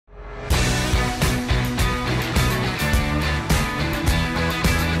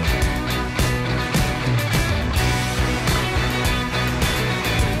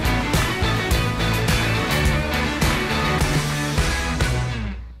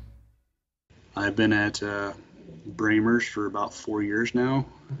I've been at Brehmer's for about 4 years now,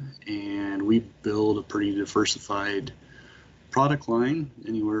 and we build a pretty diversified product line,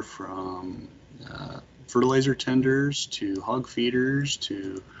 anywhere from fertilizer tenders to hog feeders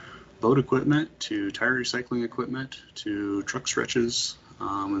to boat equipment to tire recycling equipment to truck stretches,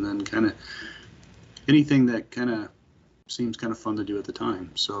 and then kind of anything that kind of seems kind of fun to do at the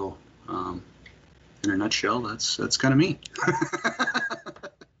time. So, in a nutshell, that's kind of me.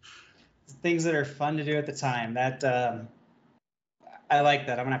 Things that are fun to do at the time. That I like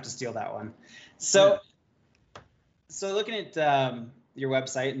that. I'm gonna have to steal that one. So looking at your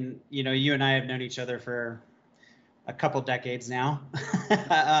website, and you and I have known each other for a couple decades now.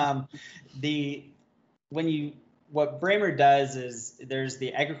 What Brehmer does is there's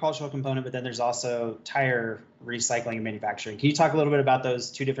the agricultural component, but then there's also tire recycling and manufacturing. Can you talk a little bit about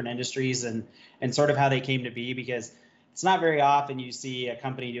those two different industries and sort of how they came to be? Because it's not very often you see a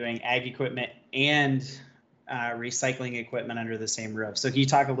company doing ag equipment and recycling equipment under the same roof. So can you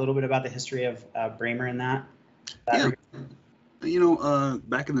talk a little bit about the history of Brehmer in that? Yeah.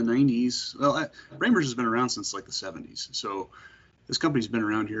 Back in the 90s, Brehmer's has been around since like the 70s. So this company's been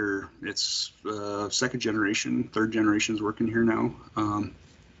around here. It's second generation, third generation is working here now.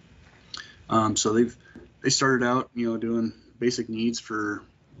 So they started out, doing basic needs for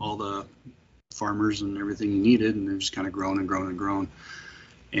all the farmers and everything you needed, and they've just kind of grown and grown and grown.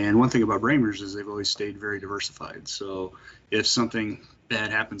 And one thing about Brehmer's is they've always stayed very diversified. So if something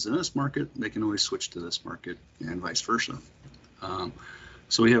bad happens in this market, they can always switch to this market and vice versa.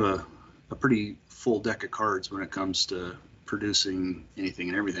 So we have a pretty full deck of cards when it comes to producing anything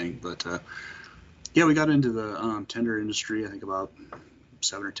and everything. But yeah, we got into the tender industry, I think about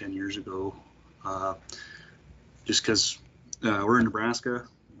 7 or 10 years ago, just because we're in Nebraska,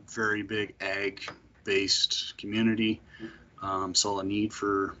 very big ag-based community. Saw a need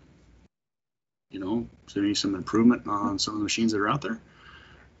for, doing some improvement on some of the machines that are out there.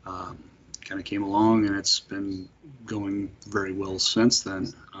 Kind of came along, and it's been going very well since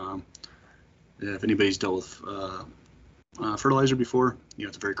then. If anybody's dealt with fertilizer before,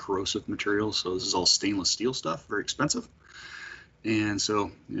 it's a very corrosive material. So this is all stainless steel stuff, very expensive. And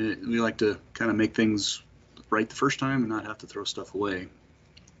so we like to kind of make things right the first time and not have to throw stuff away.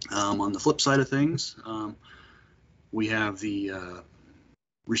 On the flip side of things, we have the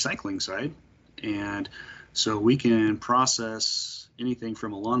recycling side, and so we can process anything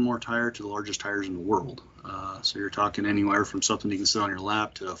from a lawnmower tire to the largest tires in the world. So you're talking anywhere from something you can sit on your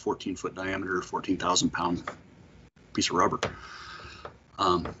lap to a 14-foot diameter, 14,000-pound piece of rubber.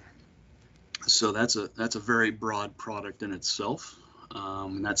 So that's a very broad product in itself,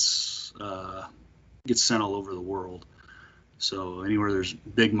 and that's gets sent all over the world. So anywhere there's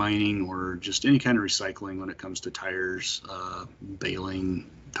big mining or just any kind of recycling when it comes to tires, baling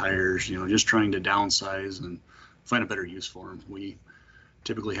tires, just trying to downsize and find a better use for them, we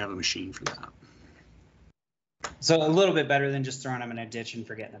typically have a machine for that. So a little bit better than just throwing them in a ditch and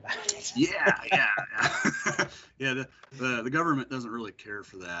forgetting about it. Yeah. Yeah, the government doesn't really care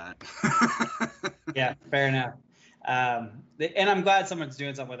for that. Yeah, fair enough. And I'm glad someone's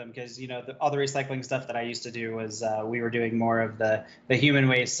doing something with them, because all the recycling stuff that I used to do was we were doing more of the human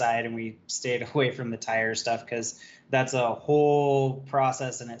waste side, and we stayed away from the tire stuff because that's a whole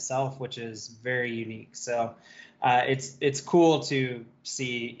process in itself, which is very unique. So it's cool to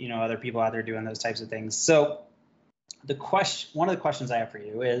see other people out there doing those types of things. So one of the questions I have for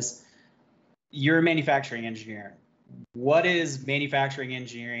you is, you're a manufacturing engineer. What does manufacturing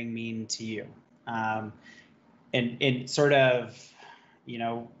engineering mean to you? And sort of,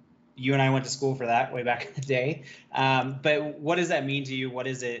 you and I went to school for that way back in the day. But what does that mean to you? What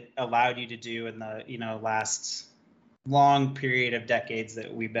has it allowed you to do in the, last long period of decades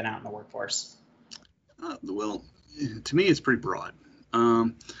that we've been out in the workforce? Well, to me, it's pretty broad,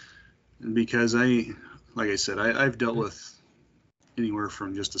 because like I said, I've dealt with anywhere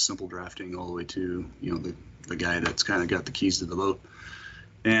from just a simple drafting all the way to, the guy that's kind of got the keys to the boat.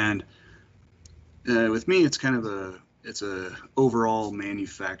 And with me, it's kind of it's a overall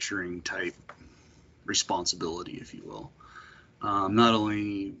manufacturing type responsibility, if you will. Not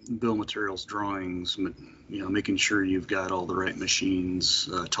only bill materials, drawings, making sure you've got all the right machines,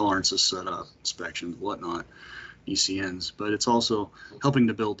 tolerances set up, inspections, whatnot, ECNs, but it's also helping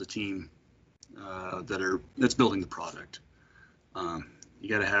to build the team that's building the product. You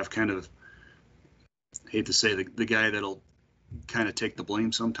got to have kind of, hate to say, the guy that'll kind of take the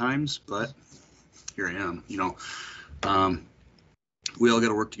blame sometimes, but here I am. We all got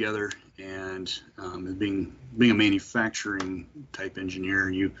to work together, and being a manufacturing type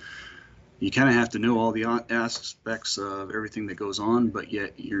engineer, you kind of have to know all the aspects of everything that goes on, but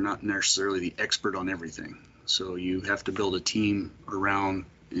yet you're not necessarily the expert on everything. So you have to build a team around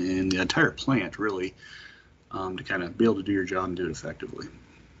in the entire plant, really, to kind of be able to do your job and do it effectively.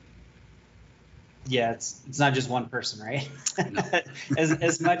 Yeah, it's not just one person, right? No.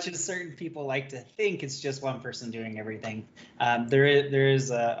 as much as certain people like to think it's just one person doing everything, there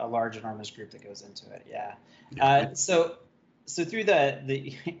is a large, enormous group that goes into it. Yeah. So through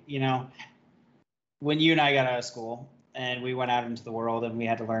the when you and I got out of school and we went out into the world and we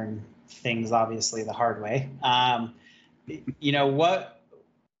had to learn things, obviously, the hard way.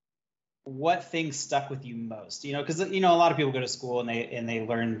 What things stuck with you most? Because a lot of people go to school and they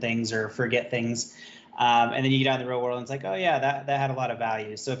learn things or forget things, and then you get out in the real world and it's like, oh yeah, that had a lot of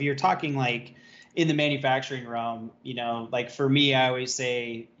value. So if you're talking like in the manufacturing realm, like for me, I always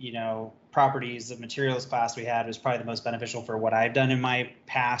say, properties of materials class we had was probably the most beneficial for what I've done in my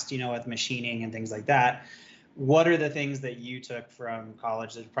past, with machining and things like that. What are the things that you took from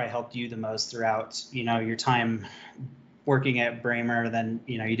college that probably helped you the most throughout, your time working at Brehmer? Then,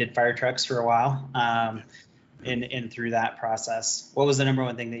 you did fire trucks for a while, and through that process, what was the number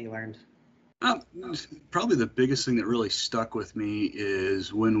one thing that you learned? Probably the biggest thing that really stuck with me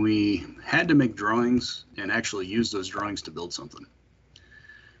is when we had to make drawings and actually use those drawings to build something.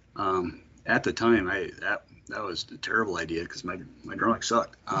 At the time, that was a terrible idea because my drawing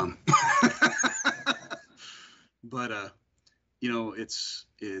sucked. But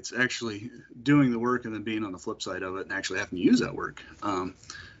it's actually doing the work and then being on the flip side of it and actually having to use that work.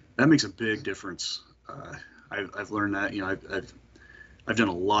 That makes a big difference. I've learned that. I've done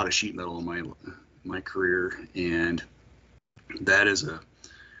a lot of sheet metal in my career, and that is a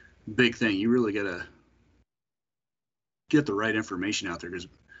big thing. You really gotta get the right information out there because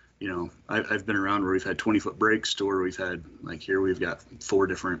I've been around where we've had 20-foot brakes to where we've had, like here, we've got 4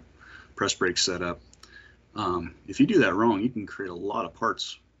 different press brakes set up. If you do that wrong, you can create a lot of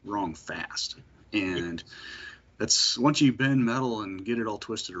parts wrong fast. And that's, once you bend metal and get it all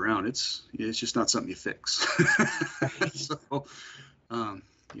twisted around, it's just not something you fix. So,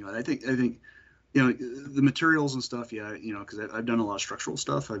 I think the materials and stuff, yeah, because I've done a lot of structural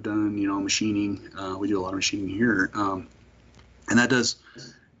stuff. I've done, machining. We do a lot of machining here. And that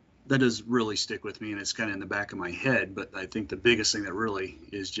does really stick with me, and it's kind of in the back of my head. But I think the biggest thing that really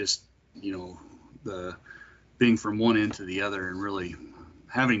is just, the being from one end to the other and really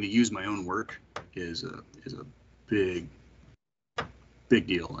having to use my own work is a big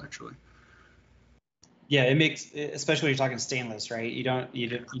deal, actually. Yeah, it makes, especially when you're talking stainless, right?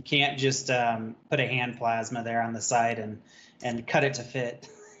 You can't just put a hand plasma there on the side and cut it to fit.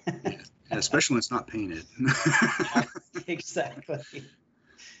 Yeah, especially when it's not painted. Yeah, exactly.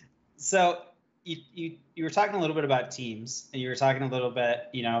 So you were talking a little bit about teams, and you were talking a little bit,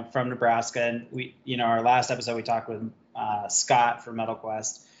 from Nebraska, and we, our last episode we talked with Scott from Metal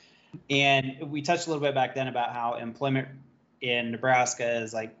Quest, and we touched a little bit back then about how employment in Nebraska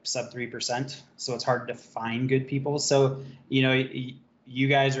is like sub 3%, so it's hard to find good people. So you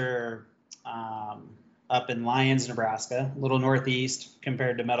guys are up in Lyons, Nebraska, a little northeast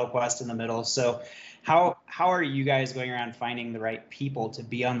compared to Metal Quest in the middle. So how are you guys going around finding the right people to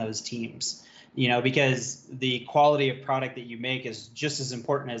be on those teams? Because the quality of product that you make is just as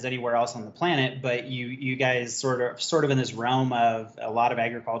important as anywhere else on the planet, but you guys sort of in this realm of a lot of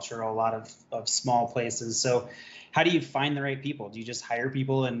agriculture, a lot of small places. So how do you find the right people? Do you just hire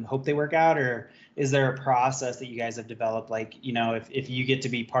people and hope they work out, or is there a process that you guys have developed? Like, if you get to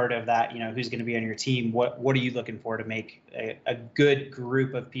be part of that, who's going to be on your team, what are you looking for to make a good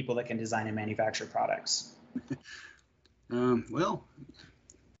group of people that can design and manufacture products? Well,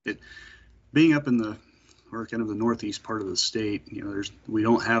 being up in the northeast part of the state, we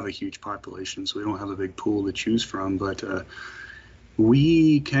don't have a huge population, so we don't have a big pool to choose from. But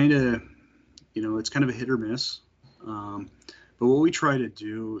we kind of, it's kind of a hit or miss. But what we try to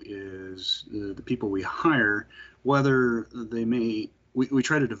do is the people we hire, whether they we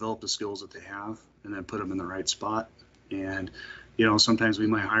try to develop the skills that they have and then put them in the right spot. And sometimes we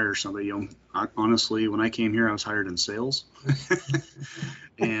might hire somebody. Honestly, when I came here, I was hired in sales,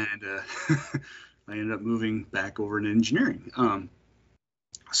 and I ended up moving back over into engineering.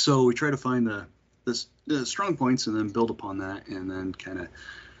 So we try to find the strong points and then build upon that, and then kind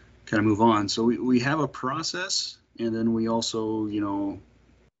of move on. So we have a process, and then we also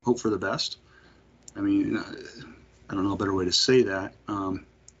hope for the best. I mean, I don't know a better way to say that.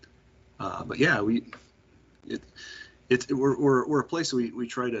 But yeah, we're a place that we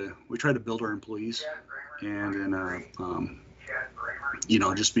try to build our employees, and then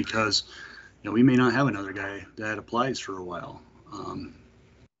just because we may not have another guy that applies for a while.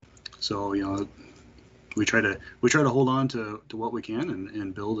 So, we try to hold on to what we can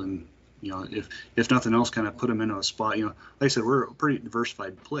and build, and if nothing else, kind of put them into a spot. Like I said, we're a pretty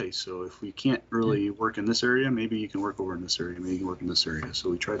diversified place, so if we can't really work in this area, maybe you can work over in this area, maybe you can work in this area. So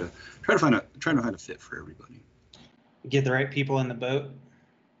we try to find a fit for everybody. Get the right people in the boat.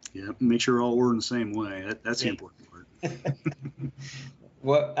 Yeah, make sure we're in the same way. That's the important part.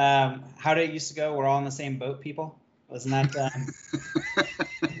 What? How did it used to go? We're all in the same boat, people. Wasn't that?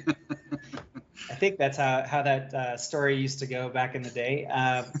 I think that's how that story used to go back in the day.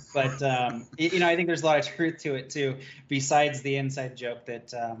 But I think there's a lot of truth to it too, besides the inside joke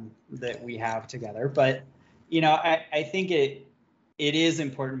that we have together. But I think it is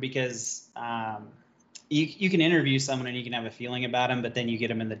important because you can interview someone and you can have a feeling about them, but then you get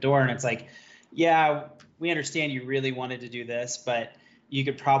them in the door and it's like, yeah, we understand you really wanted to do this, but you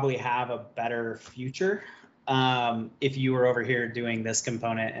could probably have a better future if you were over here doing this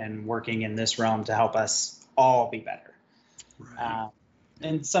component and working in this realm to help us all be better. Right.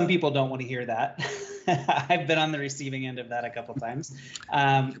 And some people don't want to hear that. I've been on the receiving end of that a couple times.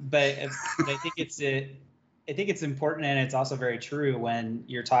 But I think it's important, and it's also very true when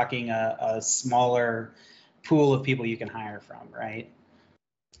you're talking a smaller pool of people you can hire from, right?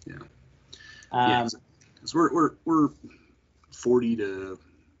 Yeah. Because we're 40 to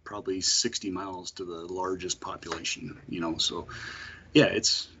probably 60 miles to the largest population, so yeah,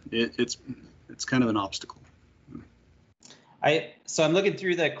 it's kind of an obstacle. So I'm looking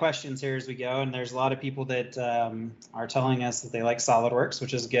through the questions here as we go, and there's a lot of people that are telling us that they like Solidworks,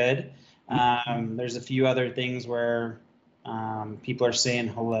 which is good. There's a few other things where people are saying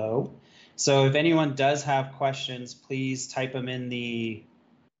hello. So if anyone does have questions, please type them in the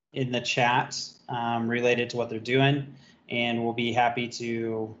chat related to what they're doing, and we'll be happy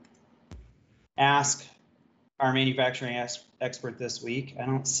to ask our manufacturing expert this week. I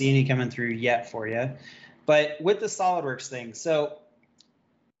don't see any coming through yet for you. But with the Solidworks thing, so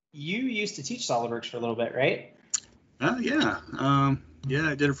you used to teach Solidworks for a little bit, right? Yeah. I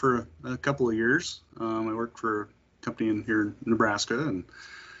did it for a couple of years. I worked for a company here in Nebraska, and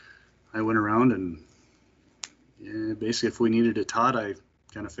I went around and basically if we needed it taught, I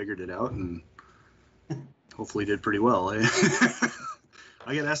kind of figured it out and hopefully did pretty well.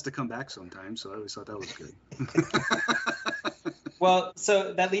 I get asked to come back sometimes, so I always thought that was good. Well,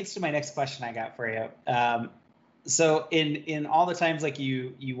 so that leads to my next question I got for you. So in all the times like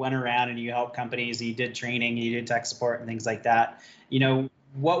you went around and you helped companies, you did training, you did tech support and things like that,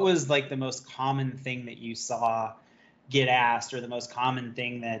 what was like the most common thing that you saw get asked, or the most common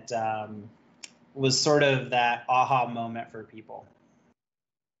thing that was sort of that aha moment for people?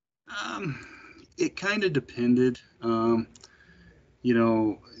 It kind of depended.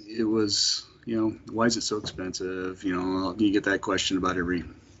 It was, why is it so expensive? You get that question about every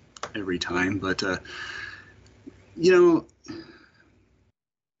time, but I don't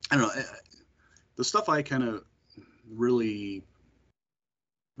know. The stuff I kind of really,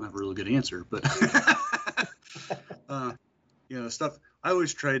 I have a really good answer, but the stuff I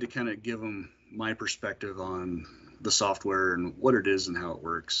always try to kind of give them my perspective on the software and what it is and how it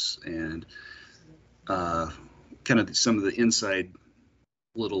works, and kind of some of the inside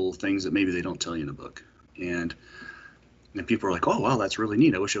little things that maybe they don't tell you in a book. And people are like, oh, wow, that's really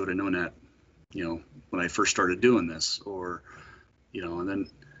neat. I wish I would have known that, when I first started doing this, or, and then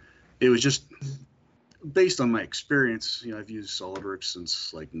it was just based on my experience. I've used SolidWorks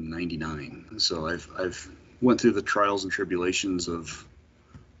since like '99. So I've went through the trials and tribulations of,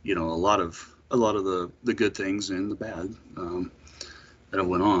 a lot of the good things and the bad that have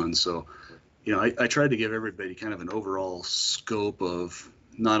went on. So, I tried to give everybody kind of an overall scope of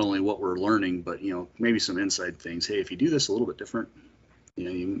not only what we're learning, but, maybe some inside things. Hey, if you do this a little bit different,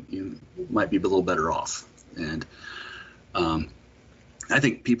 you might be a little better off. And I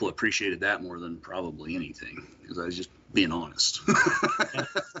think people appreciated that more than probably anything, because I was just being honest.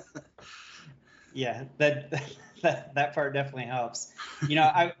 Yeah, that part definitely helps.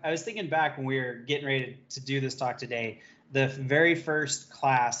 I was thinking back when we were getting ready to do this talk today, the very first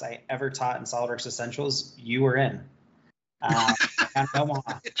class I ever taught in SolidWorks Essentials, you were in. Down in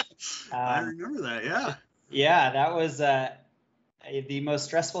Omaha. I remember that, yeah. Yeah, that was the most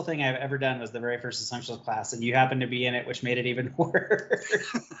stressful thing I've ever done was the very first Essentials class, and you happened to be in it, which made it even worse.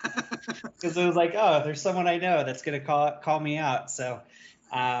 Because it was like, oh, there's someone I know that's going to call me out. So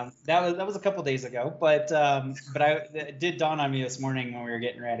that was a couple days ago, but it did dawn on me this morning when we were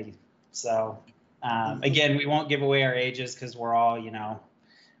getting ready. So again, we won't give away our ages because we're all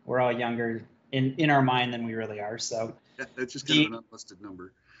younger in our mind than we really are. So yeah, it's just kind of an unlisted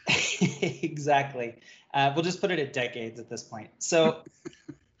number. Exactly. We'll just put it at decades at this point. So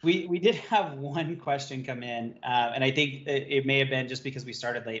We did have one question come in, and I think it may have been just because we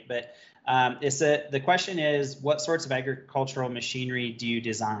started late, but the question is, what sorts of agricultural machinery do you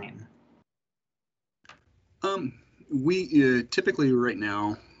design? We typically right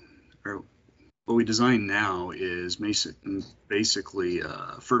now, or what we design now is basically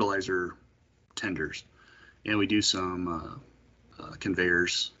fertilizer tenders, and we do some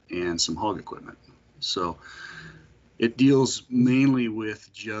conveyors and some hog equipment. So it deals mainly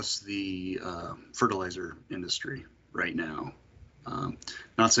with just the fertilizer industry right now.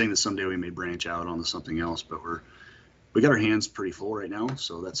 Not saying that someday we may branch out onto something else, but we got our hands pretty full right now,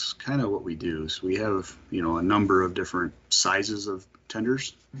 so that's kind of what we do. So we have, a number of different sizes of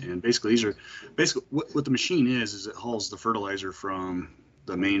tenders, and basically these are what the machine is it hauls the fertilizer from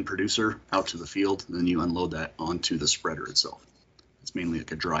the main producer out to the field, and then you unload that onto the spreader itself. It's mainly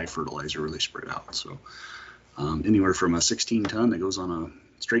like a dry fertilizer, really spread out. So anywhere from a 16 ton that goes on a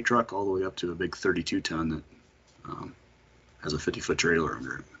straight truck all the way up to a big 32 ton that has a 50-foot trailer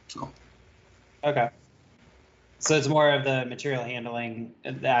under it. So. Okay. So it's more of the material handling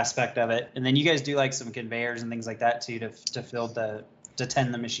aspect of it, and then you guys do like some conveyors and things like that too to fill to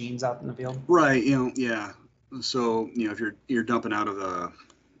tend the machines out in the field. Right. Yeah. So if you're dumping out of a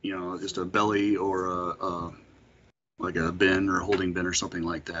just a belly or like a bin or a holding bin or something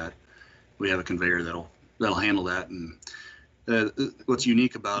like that, we have a conveyor that'll handle that. And what's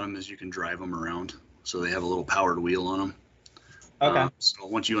unique about them is you can drive them around, so they have a little powered wheel on them. Okay. So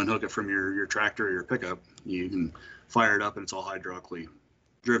once you unhook it from your tractor or your pickup, you can fire it up, and it's all hydraulically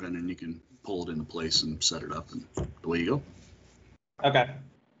driven, and you can pull it into place and set it up, and away you go. Okay.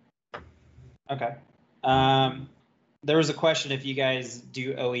 There was a question if you guys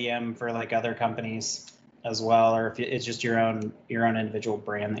do OEM for like other companies as well, or if it's just your own individual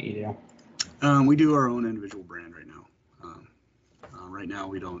brand that you do. We do our own individual brand right now. Right now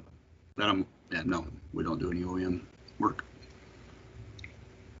we don't. No, we don't do any OEM work.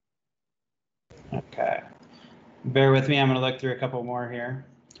 Okay. Bear with me. I'm going to look through a couple more here.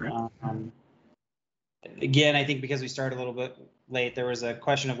 Right. Again, I think because we started a little bit late, there was a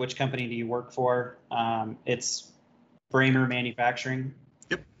question of which company do you work for? It's Brehmer Manufacturing.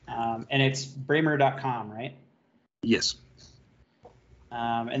 Yep. And it's Brehmer.com, right? Yes.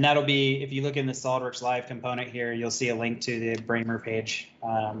 And that'll be, if you look in the SolidWorks Live component here, you'll see a link to the Brehmer page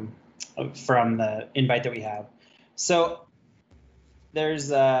from the invite that we have. So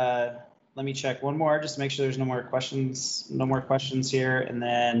there's let me check one more just to make sure there's no more questions here, and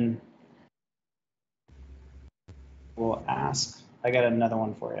then we'll ask. I got another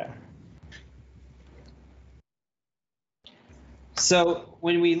one for you. So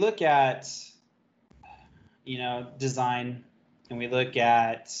when we look at design, and we look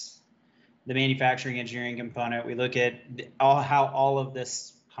at the manufacturing engineering component, we look at how all of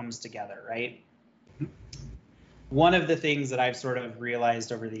this comes together, right? One of the things that I've sort of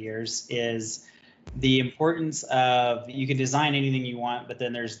realized over the years is the importance of, you can design anything you want, but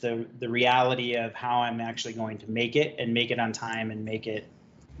then there's the reality of how I'm actually going to make it, and make it on time, and make it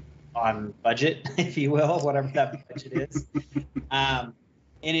on budget, if you will, whatever that budget is.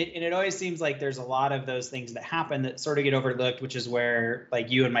 And it always seems like there's a lot of those things that happen that sort of get overlooked, which is where,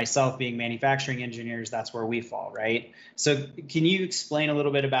 like, you and myself being manufacturing engineers, that's where we fall, right? So can you explain a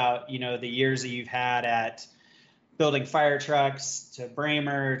little bit about, the years that you've had at building fire trucks, to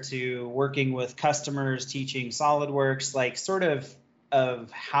Brehmer, to working with customers, teaching SolidWorks, like sort of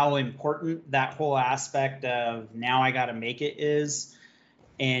how important that whole aspect of now I got to make it is,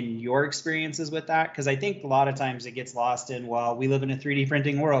 and your experiences with that? Because I think a lot of times it gets lost in, well, we live in a 3D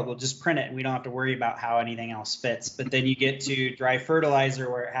printing world, we'll just print it and we don't have to worry about how anything else fits. But then you get to dry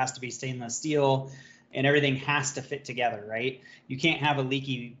fertilizer where it has to be stainless steel and everything has to fit together, right? You can't have a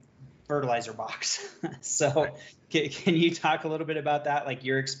leaky fertilizer box. So can you talk a little bit about that, like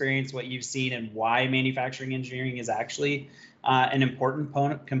your experience, what you've seen, and why manufacturing engineering is actually an important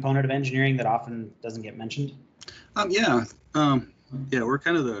component of engineering that often doesn't get mentioned? Yeah, we're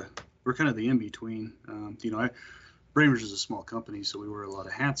kind of the in between. Brehmer's is a small company, so we wear a lot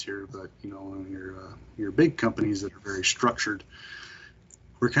of hats here. But when you're big companies that are very structured,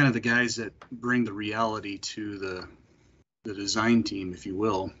 we're kind of the guys that bring the reality to the design team, if you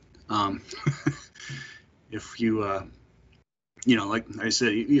will. If you like I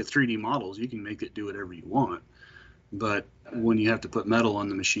said, you get 3D models, you can make it do whatever you want. But when you have to put metal on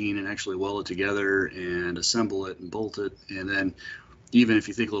the machine and actually weld it together and assemble it and bolt it, and then even if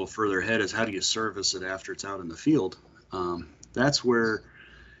you think a little further ahead is how do you service it after it's out in the field, that's where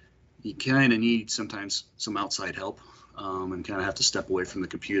you kind of need sometimes some outside help, and kind of have to step away from the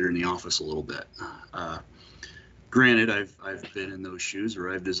computer in the office a little bit. Granted, I've been in those shoes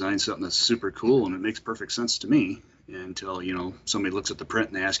where I've designed something that's super cool and it makes perfect sense to me until, you know, somebody looks at the print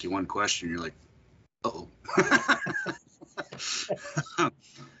and they ask you one question, you're like, uh-oh.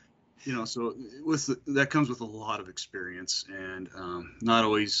 You know, so that comes with a lot of experience and not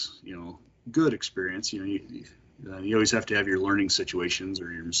always, you know, good experience. You know, you always have to have your learning situations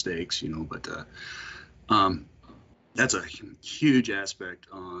or your mistakes, you know, but that's a huge aspect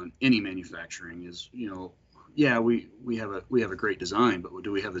on any manufacturing is, you know, yeah, we have a great design, but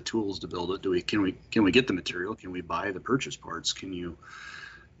do we have the tools to build it? Can we get the material? Can we buy the purchase parts? Can you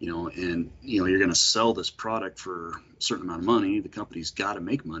know, and you know, you're going to sell this product for a certain amount of money. The company's got to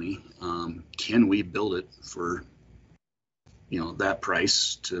make money. Can we build it for, you know, that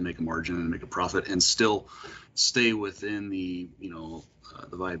price to make a margin and make a profit and still stay within the, you know,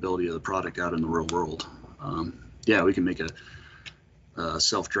 the viability of the product out in the real world? Yeah, we can make a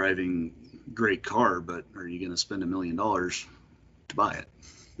self-driving great car, but are you going to spend $1 million to buy it?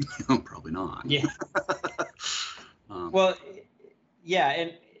 Probably not. Yeah. Well, yeah,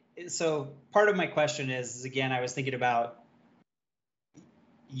 and so part of my question is again, I was thinking about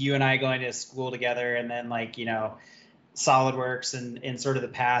you and I going to school together, and then like, you know, Solidworks and sort of the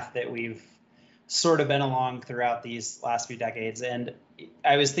path that we've sort of been along throughout these last few decades. And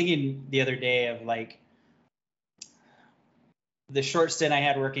I was thinking the other day of like the short stint I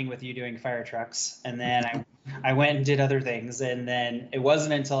had working with you doing fire trucks, and then I went and did other things, and then it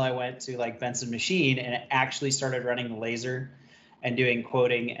wasn't until I went to like Benson Machine and actually started running the laser and doing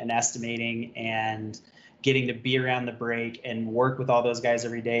quoting and estimating and getting to be around the brake and work with all those guys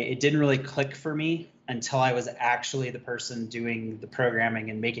every day. It didn't really click for me until I was actually the person doing the programming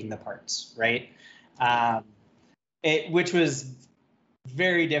and making the parts, right? Which was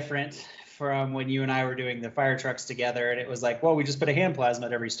very different from when you and I were doing the fire trucks together, and it was like, well, we just put a hand plasma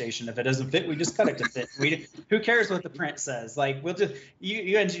at every station. If it doesn't fit, we just cut it to fit. Who cares what the print says? Like, we'll just,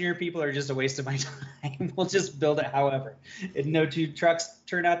 you engineer people are just a waste of my time. We'll just build it however. If no two trucks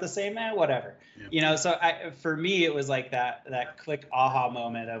turn out the same, whatever. Yeah. You know, so for me, it was like that click aha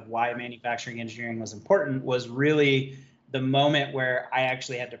moment of why manufacturing engineering was important was really the moment where I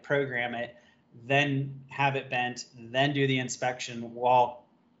actually had to program it, then have it bent, then do the inspection while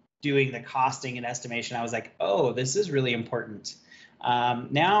doing the costing and estimation. I was like, oh, this is really important.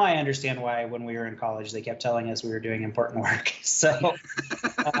 Now I understand why when we were in college, they kept telling us we were doing important work. So,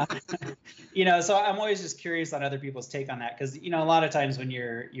 you know, so I'm always just curious on other people's take on that. Cause you know, a lot of times when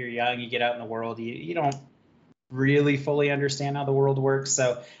you're young, you get out in the world, you don't really fully understand how the world works.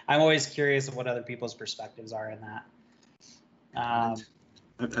 So I'm always curious of what other people's perspectives are in that.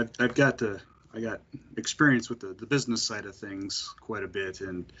 I got experience with the business side of things quite a bit,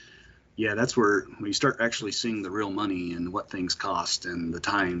 and yeah, that's where when you start actually seeing the real money and what things cost and the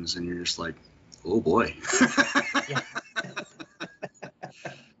times, and you're just like, oh boy. Yeah.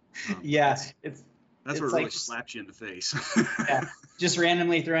 Yeah, that's what really slaps you in the face. Yeah, just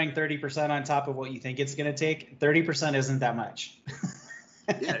randomly throwing 30% on top of what you think it's going to take. 30% isn't that much.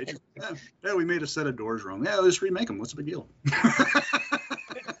 Yeah, we made a set of doors wrong. Yeah, let's remake them. What's the big deal?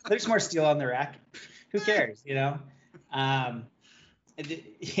 There's more steel on the rack. Who cares, you know?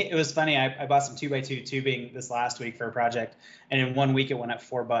 It was funny. I bought some 2x2 tubing this last week for a project, and in 1 week it went up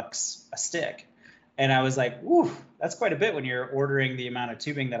 $4 a stick. And I was like, whew, that's quite a bit when you're ordering the amount of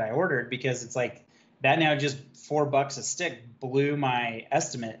tubing that I ordered, because it's like that now just $4 a stick blew my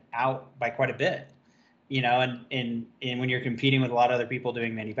estimate out by quite a bit, you know, and when you're competing with a lot of other people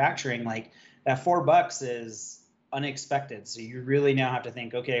doing manufacturing, like that $4 is unexpected. So you really now have to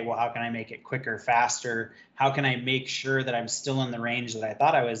think, okay, well, how can I make it quicker, faster? How can I make sure that I'm still in the range that I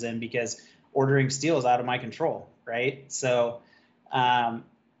thought I was in? Because ordering steel is out of my control, right? So,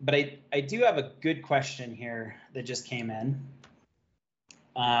 but I do have a good question here that just came in.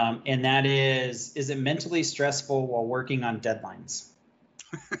 And that is it mentally stressful while working on deadlines?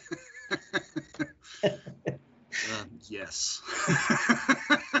 Yes.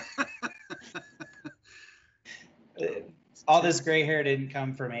 All this gray hair didn't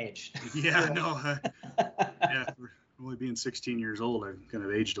come from age. Yeah, no. Yeah, only being 16 years old, I've kind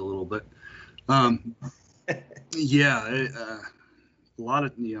of aged a little bit. Yeah, a lot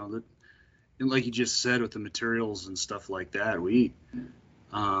of, you know, and like you just said with the materials and stuff like that,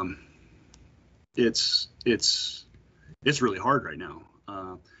 it's really hard right now.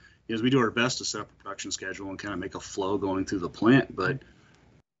 Because we do our best to set up a production schedule and kind of make a flow going through the plant, but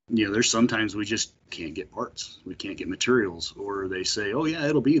you know, there's sometimes we just can't get parts, we can't get materials, or they say, oh yeah,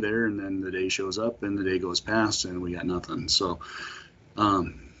 it'll be there, and then the day shows up and the day goes past and we got nothing. So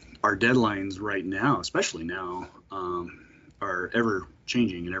our deadlines right now, especially now, are ever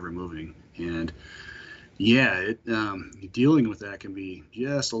changing and ever moving, and Yeah, dealing with that can be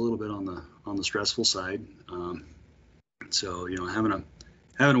just a little bit on the stressful side. So having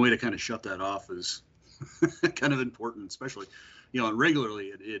a way to kind of shut that off is kind of important, especially and regularly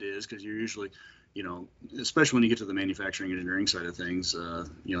it is, because you're usually especially when you get to the manufacturing engineering side of things,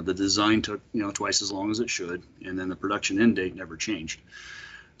 the design took twice as long as it should, and then the production end date never changed.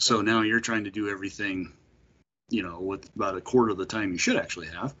 So now you're trying to do everything with about a quarter of the time you should actually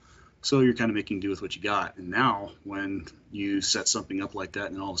have. So you're kind of making do with what you got. And now when you set something up like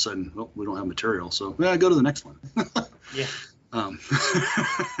that, and all of a sudden, oh, we don't have material, so go to the next one. Yeah.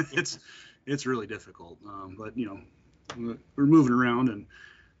 It's really difficult. But we're moving around,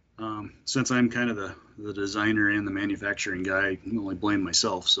 and since I'm kind of the designer and the manufacturing guy, I can only blame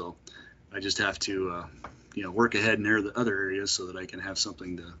myself. So I just have to work ahead in the other areas so that I can have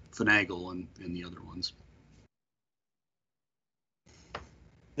something to finagle in the other ones.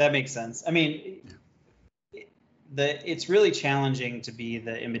 That makes sense. I mean, it's really challenging to be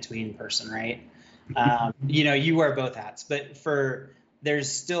the in-between person, right? You wear both hats, but there's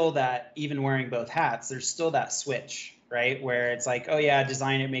still that, even wearing both hats, there's still that switch, right? Where it's like, oh yeah,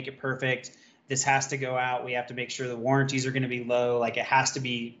 design it, make it perfect. This has to go out. We have to make sure the warranties are going to be low. Like, it has to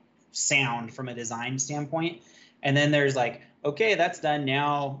be sound from a design standpoint. And then there's like, okay, that's done.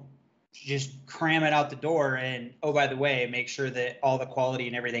 Now just cram it out the door, and oh, by the way, make sure that all the quality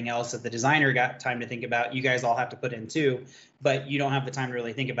and everything else that the designer got time to think about, you guys all have to put in too, but you don't have the time to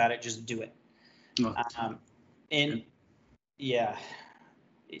really think about it. Just do it. Yeah.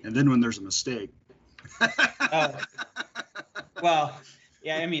 And then when there's a mistake. Well,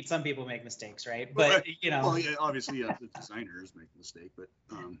 yeah, I mean, some people make mistakes, right? But well, yeah, obviously, the designers make a mistake, but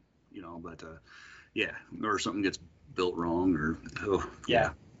or something gets built wrong, or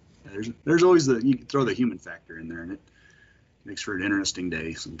there's always you can throw the human factor in there, and it makes for an interesting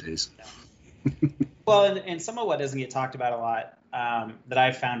day some days. Yeah. Well, and some of what doesn't get talked about a lot, that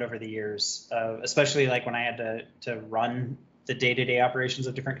I've found over the years, especially like when I had to run the day-to-day operations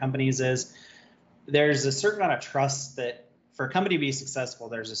of different companies, is there's a certain amount of trust that for a company to be successful,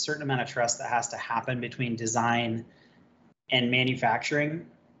 there's a certain amount of trust that has to happen between design and manufacturing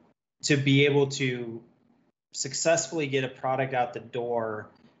to be able to successfully get a product out the door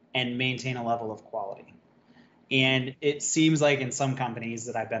and maintain a level of quality. And it seems like in some companies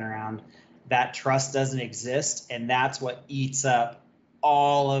that I've been around, that trust doesn't exist, and that's what eats up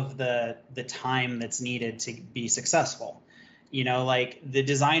all of the time that's needed to be successful. Like, the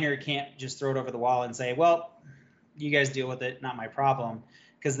designer can't just throw it over the wall and say, well, you guys deal with it, not my problem.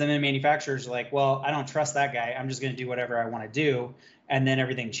 Because then the manufacturers are like, well, I don't trust that guy, I'm just going to do whatever I want to do. And then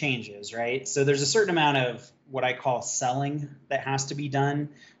everything changes, right? So there's a certain amount of what I call selling that has to be done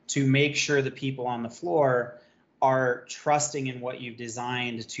to make sure the people on the floor are trusting in what you've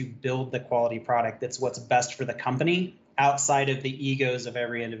designed to build the quality product that's what's best for the company, outside of the egos of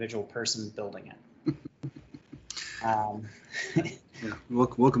every individual person building it. Yeah,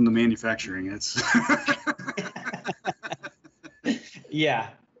 welcome to manufacturing. It's yeah,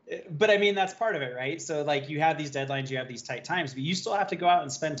 but I mean, that's part of it, right? So like, you have these deadlines, you have these tight times, but you still have to go out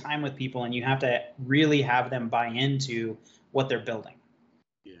and spend time with people, and you have to really have them buy into what they're building.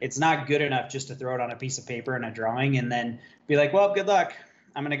 Yeah. It's not good enough just to throw it on a piece of paper and a drawing and then be like, well, good luck,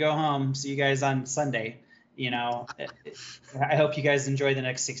 I'm going to go home, see you guys on Sunday. I hope you guys enjoy the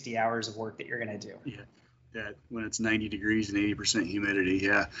next 60 hours of work that you're going to do. Yeah, when it's 90 degrees and 80% humidity.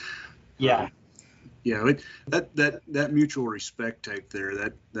 Yeah. That mutual respect type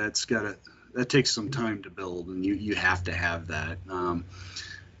there, that takes some time to build, and you have to have that.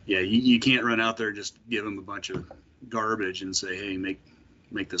 You can't run out there, just give them a bunch of garbage and say, hey,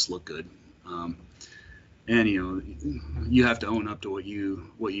 make this look good. And you have to own up to what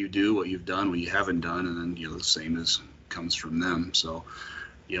you do, what you've done, what you haven't done, and then the same comes from them. So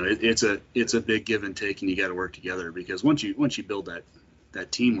it's a big give and take, and you got to work together, because once you build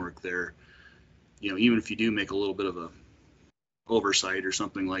that teamwork there, even if you do make a little bit of a oversight or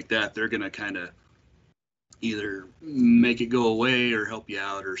something like that, they're going to kind of either make it go away or help you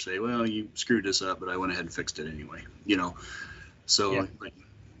out, or say, well, you screwed this up, but I went ahead and fixed it anyway. So like,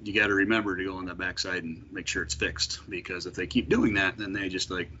 you got to remember to go on that backside and make sure it's fixed, because if they keep doing that, then they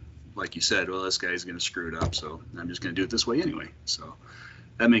just like you said, well, this guy's going to screw it up, so I'm just going to do it this way anyway. So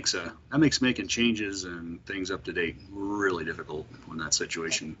that makes making changes and things up to date really difficult when that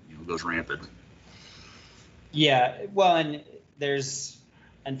situation goes rampant. Yeah, well, and as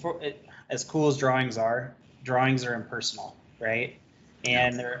cool as drawings are impersonal, right?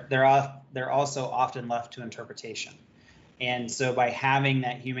 And they're also often left to interpretation. And so by having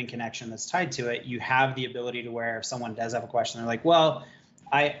that human connection that's tied to it, you have the ability to where if someone does have a question, they're like, well,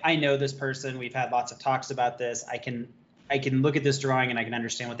 I know this person. We've had lots of talks about this. I can look at this drawing and I can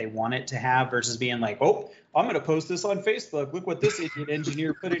understand what they want it to have versus being like, oh, I'm going to post this on Facebook. Look what this idiot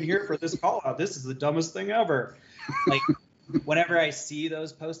engineer put in here for this call out. This is the dumbest thing ever. Like, whenever I see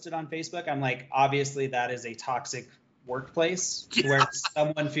those posted on Facebook, I'm like, obviously that is a toxic workplace where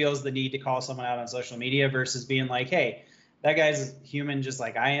someone feels the need to call someone out on social media versus being like, hey, that guy's human just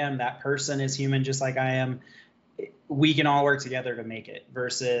like I am. That person is human just like I am. We can all work together to make it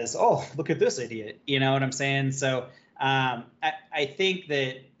versus, oh, look at this idiot. You know what I'm saying? So I think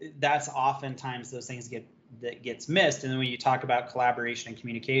that's oftentimes those things that gets missed. And then when you talk about collaboration and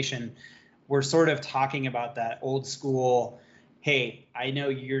communication, we're sort of talking about that old school, hey, I know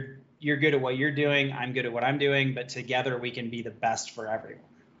you're good at what you're doing, I'm good at what I'm doing, but together we can be the best for everyone.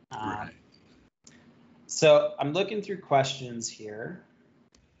 Right. So I'm looking through questions here.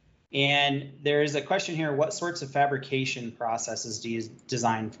 And there is a question here, what sorts of fabrication processes do you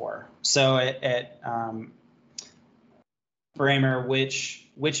design for? So at Brehmer,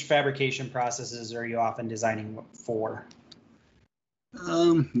 which fabrication processes are you often designing for?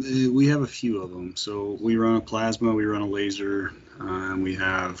 We have a few of them. So we run a plasma, we run a laser, we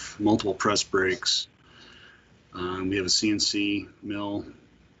have multiple press brakes, we have a CNC mill,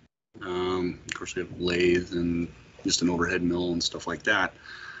 of course we have a lathe and just an overhead mill and stuff like that.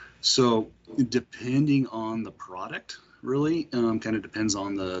 So depending on the product, really, kind of depends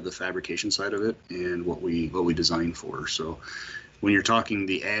on the fabrication side of it and what we design for. So when you're talking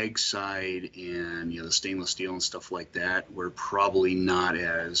the ag side and the stainless steel and stuff like that, we're probably not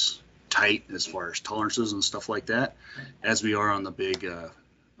as tight as far as tolerances and stuff like that as we are on the big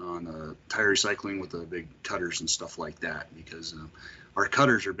on the tire recycling with the big cutters and stuff like that, because our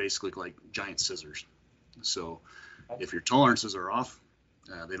cutters are basically like giant scissors. So if your tolerances are off,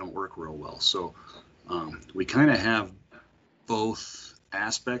 they don't work real well. So we kind of have both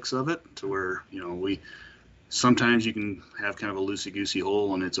aspects of it to where, sometimes you can have kind of a loosey-goosey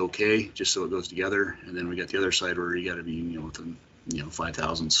hole and it's okay, just so it goes together. And then we got the other side where you got to be, within,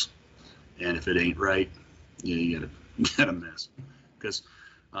 5/1000ths. And if it ain't right, you got a mess. Because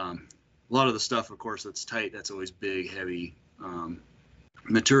a lot of the stuff, of course, that's tight, that's always big, heavy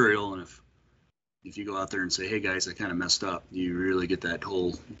material. And if you go out there and say, hey guys, I kind of messed up, you really get that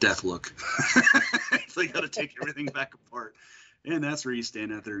whole death look. They got to take everything back apart. And that's where you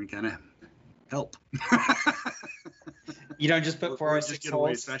stand out there and kind of help. You don't just put 406 just get holes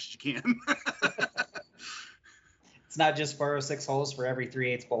away as fast as you can. It's not just 406 holes for every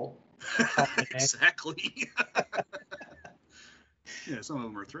 3/8 bolt. Exactly. Yeah, some of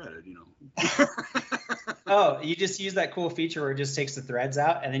them are threaded, Oh, you just use that cool feature where it just takes the threads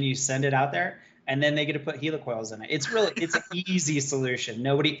out and then you send it out there and then they get to put helicoils in it. It's an easy solution.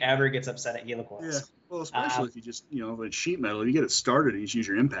 Nobody ever gets upset at helicoils. Yeah. Well, especially if you just, with sheet metal, you get it started and you just use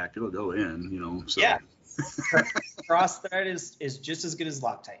your impact, it'll go in, so. Yeah. Cross thread is just as good as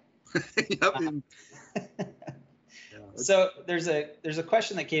Loctite. Yep. So there's a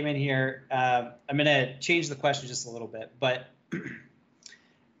question that came in here. I'm going to change the question just a little bit, but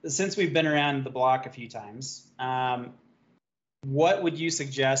since we've been around the block a few times, what would you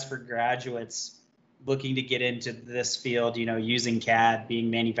suggest for graduates looking to get into this field, using CAD,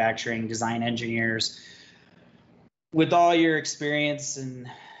 being manufacturing design engineers? With all your experience in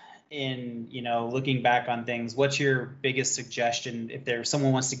looking back on things, what's your biggest suggestion if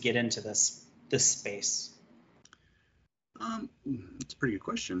someone wants to get into this space? That's a pretty good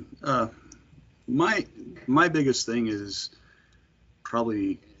question. My biggest thing is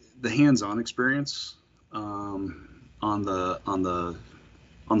probably the hands-on experience on the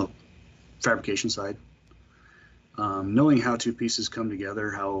fabrication side. Knowing how two pieces come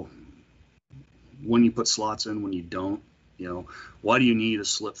together, when you put slots in, when you don't, why do you need a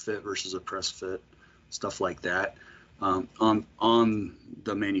slip fit versus a press fit, stuff like that. On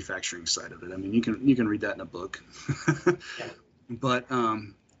the manufacturing side of it, I mean, you can read that in a book, Yeah. But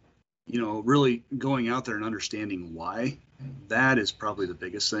really going out there and understanding why, that is probably the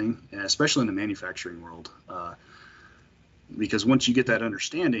biggest thing, and especially in the manufacturing world, because once you get that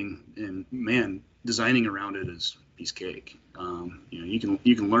understanding, and man, designing around it is piece of cake. You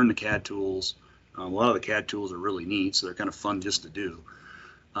can learn the CAD tools. A lot of the CAD tools are really neat, so they're kind of fun just to do.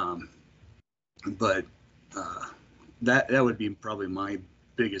 But that would be probably my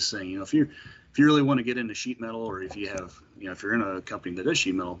biggest thing. If you really want to get into sheet metal, or if you have, if you're in a company that does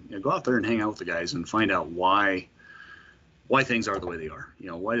sheet metal, go out there and hang out with the guys and find out why things are the way they are.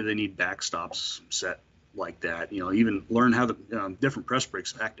 Why do they need backstops set like that? Even learn how the different press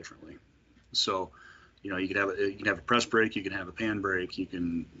brakes act differently. So, you can have a press brake, you can have a pan brake, you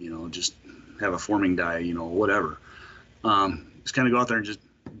can, just have a forming die, whatever. Just kind of go out there and just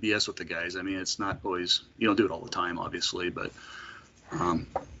BS with the guys. I mean, it's not always, you don't do it all the time, obviously, but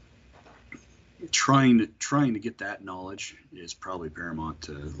trying to get that knowledge is probably paramount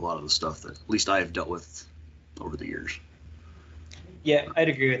to a lot of the stuff that at least I've dealt with over the years. Yeah, I'd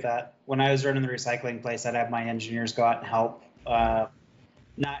agree with that. When I was running the recycling place, I'd have my engineers go out and help.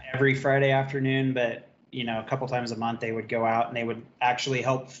 Not every Friday afternoon, but a couple times a month they would go out and they would actually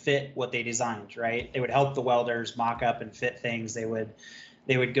help fit what they designed, right? They would help the welders mock up and fit things. They would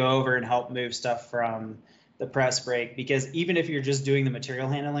go over and help move stuff from the press brake, because even if you're just doing the material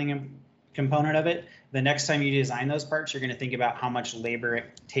handling component of it, the next time you design those parts, you're going to think about how much labor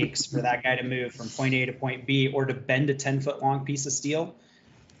it takes for that guy to move from point A to point B, or to bend a 10-foot long piece of steel.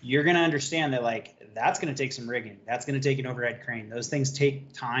 You're going to understand that, like, that's going to take some rigging. That's going to take an overhead crane. Those things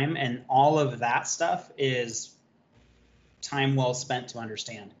take time, and all of that stuff is time well spent to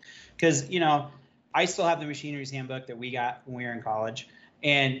understand. Because, I still have the machinery's handbook that we got when we were in college,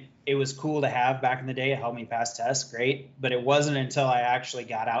 and it was cool to have back in the day. It helped me pass tests, great. But it wasn't until I actually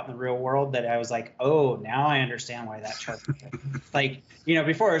got out in the real world that I was like, oh, now I understand why that chart. Like,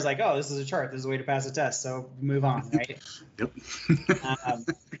 before it was like, oh, this is a chart. This is a way to pass a test. So move on, right? Yep.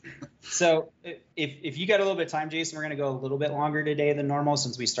 So if you got a little bit of time, Jason, we're going to go a little bit longer today than normal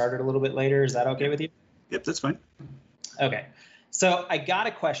since we started a little bit later. Is that okay with you? Yep, that's fine. Okay. So I got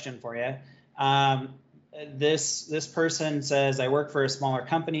a question for you. This person says, I work for a smaller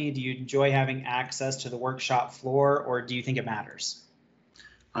company. Do you enjoy having access to the workshop floor, or do you think it matters?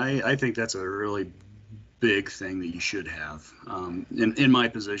 I think that's a really big thing that you should have. In my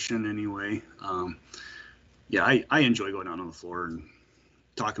position anyway. I enjoy going out on the floor and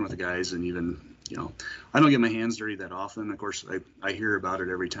talking with the guys, and even, I don't get my hands dirty that often. Of course, I hear about it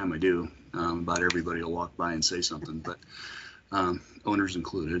every time I do. About everybody will walk by and say something, but owners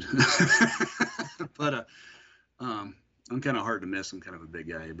included. But I'm kind of hard to miss. I'm kind of a big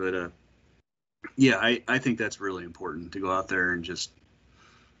guy, but I think that's really important to go out there and just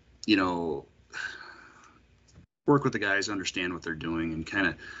work with the guys, understand what they're doing, and kind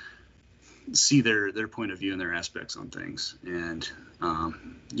of see their point of view and their aspects on things, and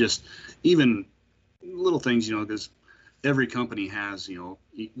just even little things, because every company has,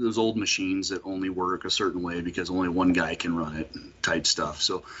 those old machines that only work a certain way because only one guy can run it type stuff.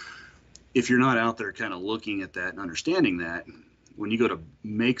 So if you're not out there kind of looking at that and understanding that, when you go to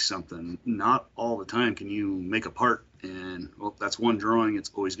make something, not all the time can you make a part and, well, that's one drawing, it's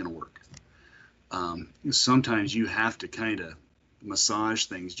always going to work. Sometimes you have to kind of massage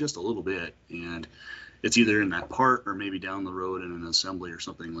things just a little bit, and it's either in that part or maybe down the road in an assembly or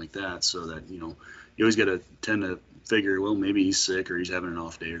something like that, so that you always got to tend to figure, well, maybe he's sick or he's having an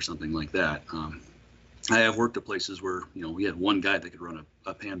off day or something like that. I have worked at places where we had one guy that could run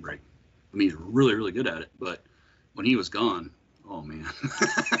a pan brake. I mean, he's really, really good at it, but when he was gone, oh man.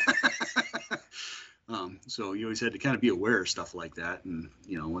 So you always had to kind of be aware of stuff like that, and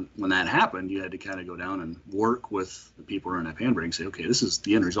when that happened, you had to kind of go down and work with the people around that pan brake and say, okay, this is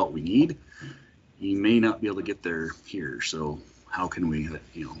the end result we need. You may not be able to get there here, so how can we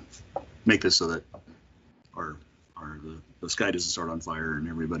make this so that the sky doesn't start on fire and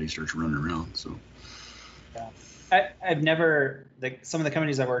everybody starts running around. So I've never, some of the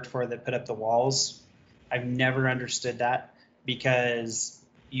companies I worked for that put up the walls, I've never understood that, because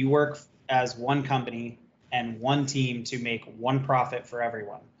you work as one company and one team to make one profit for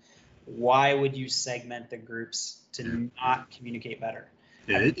everyone. Why would you segment the groups to not communicate better?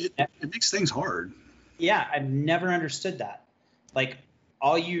 Yeah, it makes things hard. Yeah, I've never understood that. Like,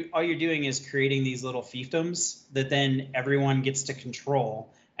 all you're doing is creating these little fiefdoms that then everyone gets to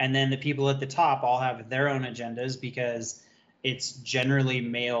control, and then the people at the top all have their own agendas because it's generally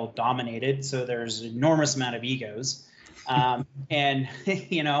male dominated, so there's an enormous amount of egos. And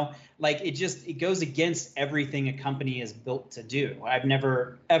it goes against everything a company is built to do. I've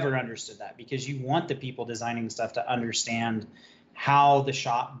never ever understood that, because you want the people designing stuff to understand how the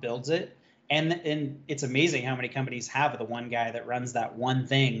shop builds it. And it's amazing how many companies have the one guy that runs that one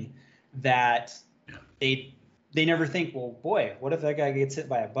thing that they never think, well, boy, what if that guy gets hit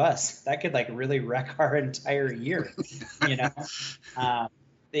by a bus? That could really wreck our entire year.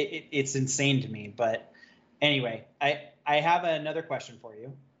 It's insane to me. But anyway, I have another question for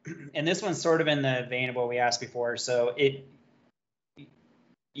you. And this one's sort of in the vein of what we asked before. So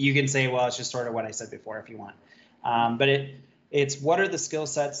you can say, well, it's just sort of what I said before if you want. But it's what are the skill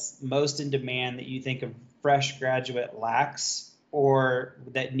sets most in demand that you think a fresh graduate lacks or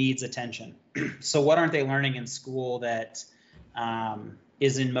that needs attention? So what aren't they learning in school that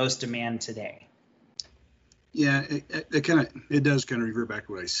is in most demand today? Yeah, it does kind of revert back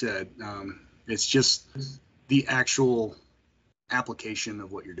to what I said. It's just the actual application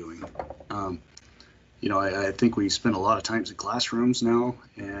of what you're doing. I think we spend a lot of times in classrooms now,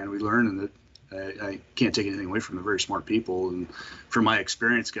 and we learn, and that I can't take anything away from the very smart people. And from my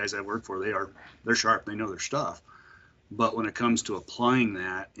experience, guys I've worked for, they're sharp, they know their stuff. But when it comes to applying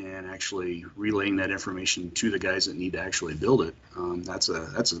that and actually relaying that information to the guys that need to actually build it, that's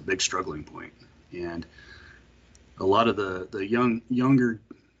a big struggling point. And a lot of the younger,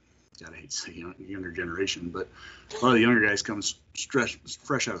 God, I hate to say younger generation, but a lot of the younger guys come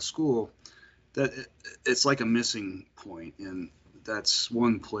fresh out of school. That it's like a missing point, and that's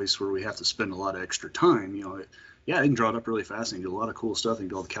one place where we have to spend a lot of extra time. They can draw it up really fast and do a lot of cool stuff and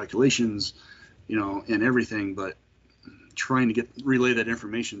do all the calculations, and everything, but trying to relay that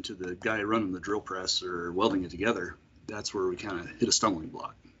information to the guy running the drill press or welding it together, that's where we kind of hit a stumbling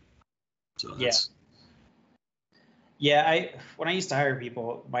block. So when I used to hire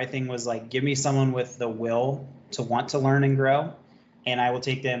people, my thing was like, give me someone with the will to want to learn and grow, and I will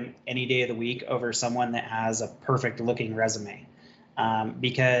take them any day of the week over someone that has a perfect looking resume.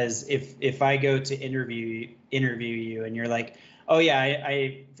 Because if I go to interview you and you're like, oh yeah,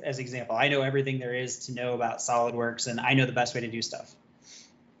 I as example, I know everything there is to know about SolidWorks and I know the best way to do stuff.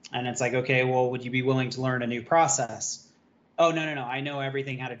 And it's like, okay, well, would you be willing to learn a new process? Oh, no. I know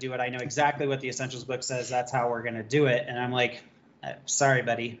everything how to do it. I know exactly what the essentials book says. That's how we're going to do it. And I'm like, sorry,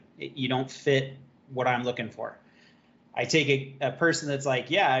 buddy, you don't fit what I'm looking for. I take a person that's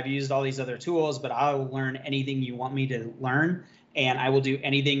like, yeah, I've used all these other tools, but I will learn anything you want me to learn. And I will do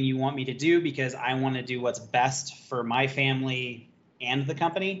anything you want me to do because I want to do what's best for my family and the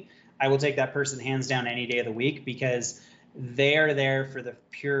company. I will take that person hands down any day of the week because they are there for the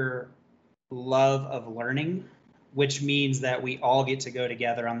pure love of learning, which means that we all get to go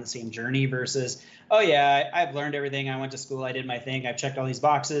together on the same journey versus, oh yeah, I've learned everything. I went to school. I did my thing. I've checked all these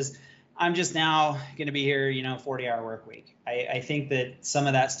boxes. I'm just now going to be here, 40-hour work week. I think that some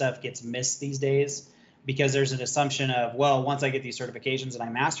of that stuff gets missed these days because there's an assumption of, well, once I get these certifications and I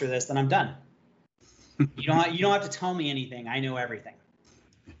master this, then I'm done. You don't have to tell me anything. I know everything.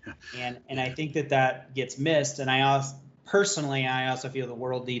 And I think that gets missed. And I also feel the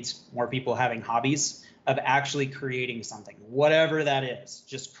world needs more people having hobbies of actually creating something, whatever that is,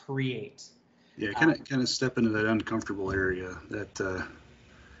 just create. Yeah, kind of step into that uncomfortable area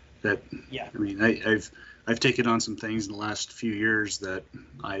yeah. I mean, I've taken on some things in the last few years that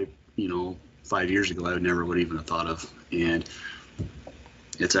 5 years ago I never would even have thought of, and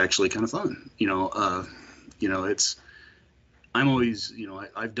it's actually kind of fun. I'm always,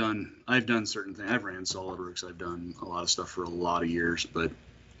 I've done certain things. I've ran Solidworks. I've done a lot of stuff for a lot of years, but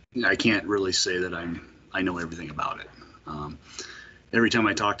I can't really say that I know everything about it. Every time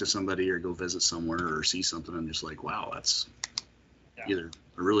I talk to somebody or go visit somewhere or see something, I'm just like, wow, that's either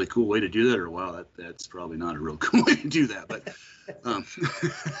a really cool way to do that, or wow, that's probably not a real cool way to do that. But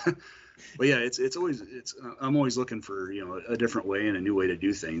but yeah, I'm always looking for a different way and a new way to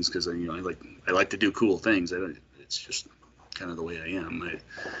do things because I like to do cool things. It's just kind of the way I am.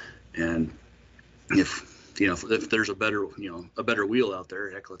 And if there's a better wheel out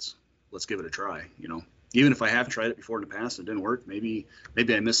there, heck, let's give it a try. Even if I have tried it before in the past and it didn't work, maybe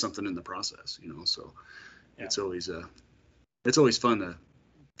I missed something in the process. So it's always fun to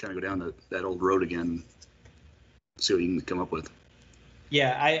kind of go down that old road again, see what you can come up with.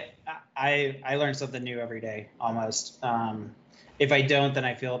 Yeah, I learn something new every day almost. If I don't, then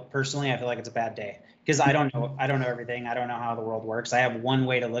I feel like it's a bad day because I don't know everything. I don't know how the world works. I have one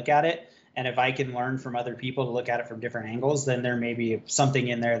way to look at it. And if I can learn from other people to look at it from different angles, then there may be something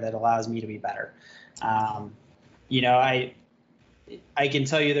in there that allows me to be better. I can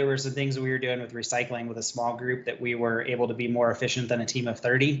tell you there were some things that we were doing with recycling with a small group that we were able to be more efficient than a team of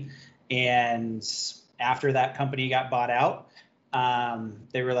 30. And after that company got bought out,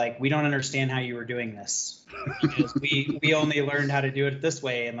 they were like, we don't understand how you were doing this because we only learned how to do it this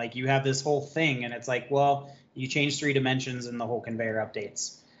way. And like, you have this whole thing. And it's like, well, you change 3 dimensions and the whole conveyor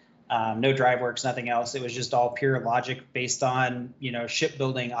updates. No drive works, nothing else. It was just all pure logic based on,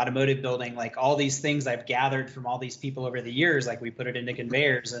 shipbuilding, automotive building, like all these things I've gathered from all these people over the years. Like we put it into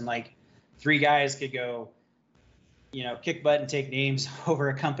conveyors and like 3 guys could go, kick butt and take names over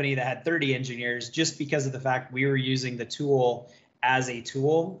a company that had 30 engineers just because of the fact we were using the tool as a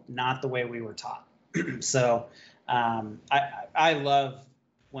tool, not the way we were taught. So I love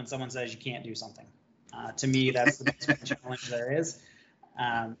when someone says you can't do something. To me, that's the most challenge there is.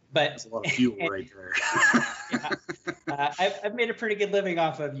 But that's a lot of fuel right there. I've made a pretty good living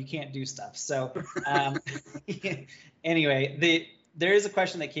off of you can't do stuff. So anyway, there is a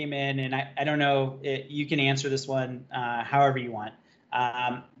question that came in, and I don't know, you can answer this one however you want.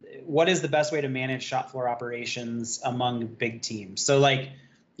 what is the best way to manage shop floor operations among big teams? So like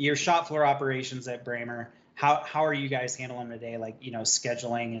your shop floor operations at Brehmer, how are you guys handling today? Like, you know,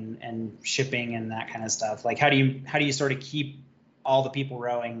 scheduling and shipping and that kind of stuff. Like, how do you sort of keep all the people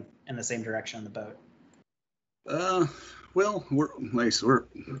rowing in the same direction in the boat? Well, we're a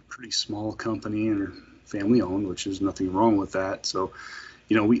pretty small company and family owned, which is nothing wrong with that. So,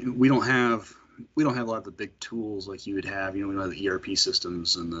 you know, we don't have a lot of the big tools like you would have. You know, we don't have the ERP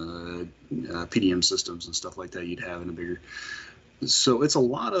systems and the PDM systems and stuff like that you'd have in a bigger. So it's a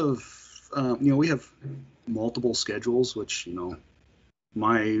lot of, you know, we have multiple schedules, which, you know,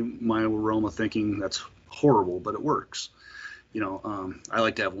 my realm of thinking, that's horrible, but it works. You know, I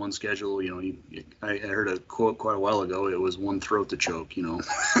like to have one schedule. You know, I heard a quote quite a while ago. It was one throat to choke. You know,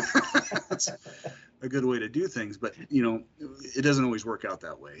 that's a good way to do things, but you know, it doesn't always work out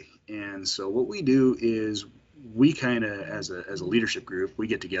that way. And so what we do is we kind of, as a leadership group, we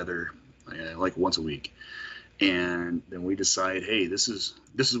get together like once a week, and then we decide, hey, this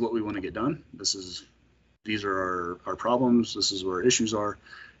is what we want to get done. These are our problems. This is where our issues are.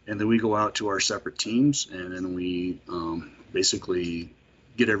 And then we go out to our separate teams, and then we basically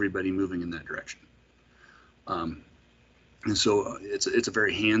get everybody moving in that direction. And so it's a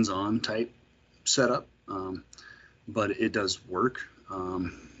very hands-on type setup, but it does work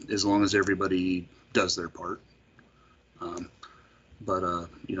as long as everybody does their part. You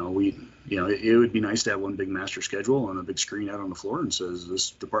know, it would be nice to have one big master schedule on a big screen out on the floor and says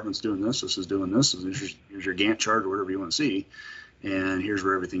this department's doing this is doing this, and here's your Gantt chart or whatever you want to see. And here's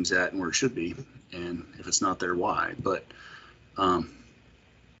where everything's at and where it should be. And if it's not there, why? But,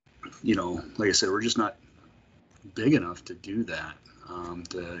 you know, like I said, we're just not big enough to do that,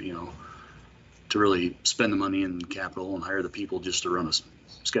 to really spend the money and capital and hire the people just to run a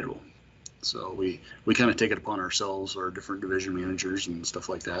schedule. So we kind of take it upon ourselves, our different division managers and stuff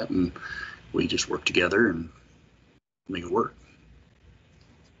like that, and we just work together and make it work.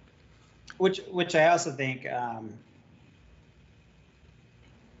 Which I also think,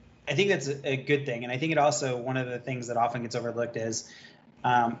 I think that's a good thing. And I think it also, one of the things that often gets overlooked is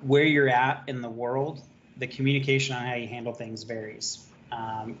where you're at in the world, the communication on how you handle things varies.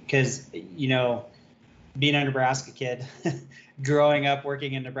 Because, you know, being a Nebraska kid, growing up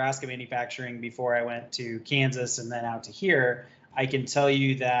working in Nebraska manufacturing before I went to Kansas and then out to here, I can tell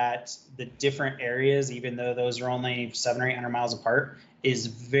you that the different areas, even though those are only 700 or 800 miles apart, is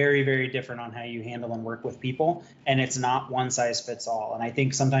very, very different on how you handle and work with people. And it's not one size fits all. And I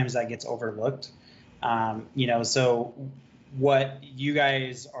think sometimes that gets overlooked. You know, so what you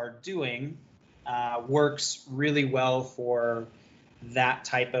guys are doing works really well for that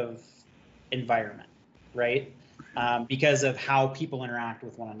type of environment, right? Because of how people interact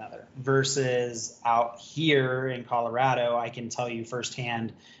with one another versus out here in Colorado. I can tell you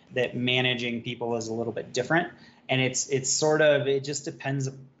firsthand that managing people is a little bit different, and it's sort of, it just depends.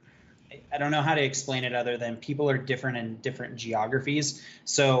 I don't know how to explain it other than people are different in different geographies.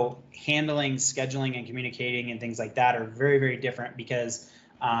 So handling, scheduling, and communicating and things like that are very, very different because,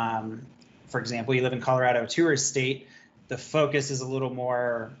 for example, you live in Colorado, tourist state, the focus is a little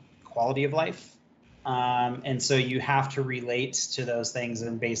more quality of life. And so you have to relate to those things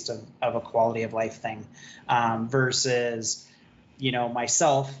in based of a quality of life thing, versus, you know,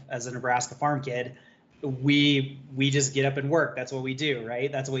 myself as a Nebraska farm kid, we just get up and work. That's what we do,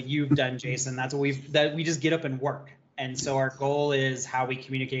 right? That's what you've done, Jason. That's what we just get up and work. And so our goal is how we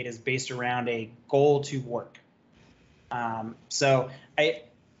communicate is based around a goal to work. So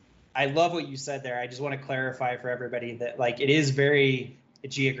I love what you said there. I just want to clarify for everybody that like it is very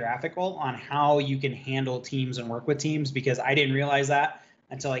geographical on how you can handle teams and work with teams, because I didn't realize that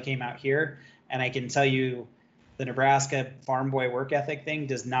until I came out here. And I can tell you the Nebraska farm boy work ethic thing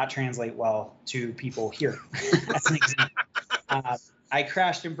does not translate well to people here. That's an example. I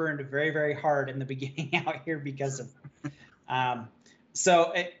crashed and burned very, very hard in the beginning out here because of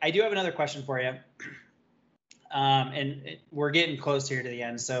so I do have another question for you. And we're getting close here to the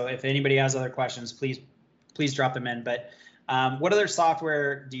end. So if anybody has other questions, please drop them in. But what other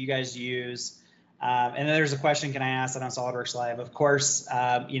software do you guys use? And then there's a question, can I ask that on Solidworks Live? Of course,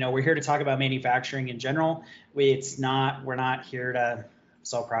 you know, we're here to talk about manufacturing in general. We're not here to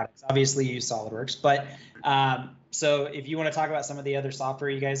sell products. Obviously, you use Solidworks, but so if you want to talk about some of the other software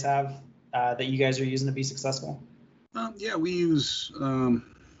you guys have that you guys are using to be successful. Yeah, we use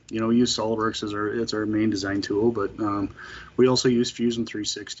we use Solidworks as it's our main design tool, but we also use Fusion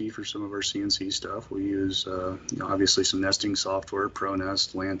 360 for some of our CNC stuff. We use obviously some nesting software,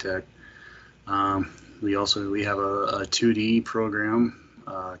 ProNest, Lantec. We have a 2D program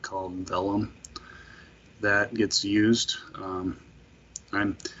called Vellum that gets used.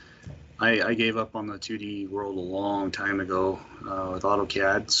 I gave up on the 2D world a long time ago with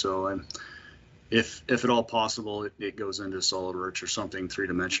AutoCAD. So if at all possible, it goes into SolidWorks or something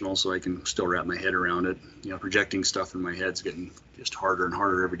three-dimensional, so I can still wrap my head around it. Projecting stuff in my head's getting just harder and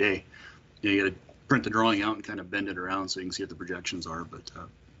harder every day. You got to print the drawing out and kind of bend it around so you can see what the projections are. But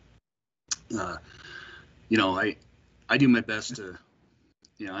I do my best to.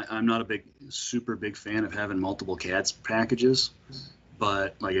 I'm not a super big fan of having multiple CAD packages,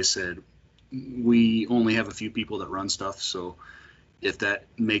 but like I said, we only have a few people that run stuff, so if that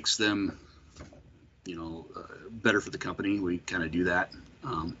makes them, better for the company, we kind of do that.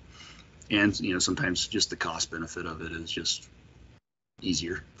 And sometimes just the cost benefit of it is just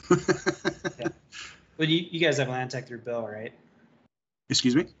easier. Yeah. But you guys have Landtech through Bill, right?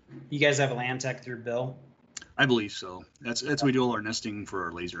 Excuse me? You guys have Landtech through Bill? I believe so. That's what we do all our nesting for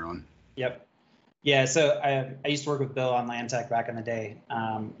our laser on. Yep. Yeah, so I used to work with Bill on Landtech back in the day.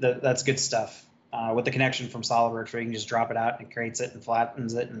 That's good stuff. With the connection from SolidWorks, where you can just drop it out and it creates it and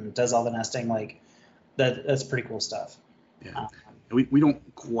flattens it and does all the nesting, like that's pretty cool stuff. Yeah, we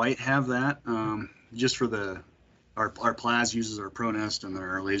don't quite have that. Just for our Plaz uses our ProNest and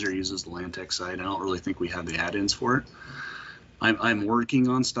our laser uses the Landtech side. I don't really think we have the add-ins for it. I'm working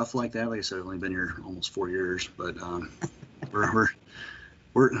on stuff like that. Like I said, I've only been here almost 4 years, but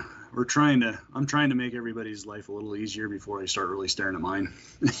we're trying to. I'm trying to make everybody's life a little easier before I start really staring at mine.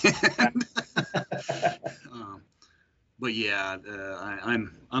 But yeah,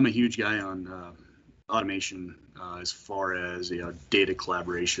 I'm a huge guy on automation as far as data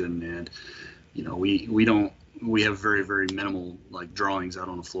collaboration, and we have very, very minimal like drawings out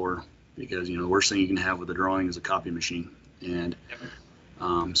on the floor, because the worst thing you can have with a drawing is a copy machine. And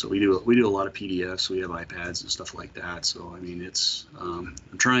so we do a lot of PDFs. We have iPads and stuff like that. So I mean, it's I'm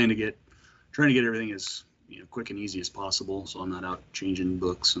trying to get everything as quick and easy as possible. So I'm not out changing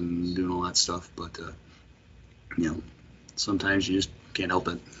books and doing all that stuff. But sometimes you just can't help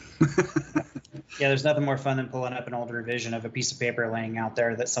it. Yeah, there's nothing more fun than pulling up an old revision of a piece of paper laying out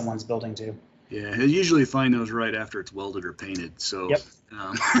there that someone's building to. Yeah, I usually find those right after it's welded or painted. So. Yep.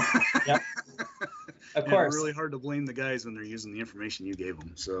 Yep. Of course. It's really hard to blame the guys when they're using the information you gave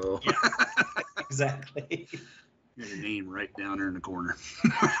them. So. Yeah, exactly. You got your name right down there in the corner.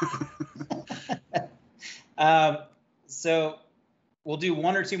 So we'll do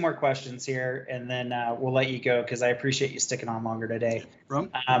one or two more questions here, and then we'll let you go, because I appreciate you sticking on longer today.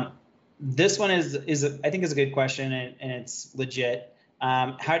 This one is I think is a good question, and it's legit.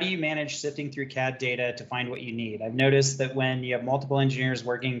 How do you manage sifting through CAD data to find what you need? I've noticed that when you have multiple engineers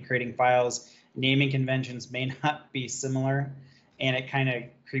working, creating files, naming conventions may not be similar, and it kind of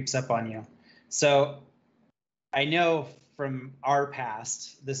creeps up on you. So I know from our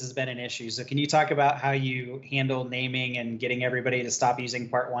past, this has been an issue. So can you talk about how you handle naming and getting everybody to stop using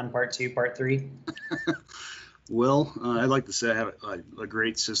part 1, part 2, part 3? Well, I'd like to say I have a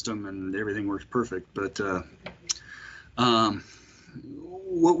great system and everything works perfect, but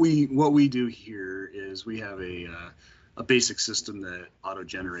what we do here is we have a basic system that auto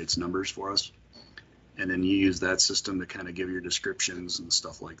generates numbers for us, and then you use that system to kind of give your descriptions and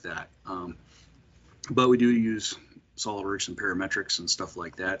stuff like that. But we do use SolidWorks and parametrics and stuff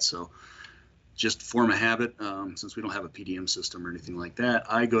like that. So just form a habit, since we don't have a PDM system or anything like that,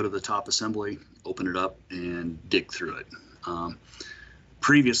 I go to the top assembly, open it up, and dig through it.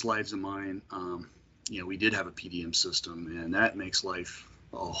 Previous lives of mine, we did have a PDM system, and that makes life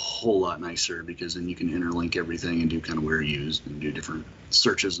a whole lot nicer, because then you can interlink everything and do kind of where used and do different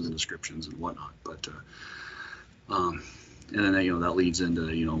searches and descriptions and whatnot. But and then that leads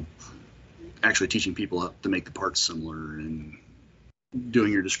into actually teaching people how to make the parts similar and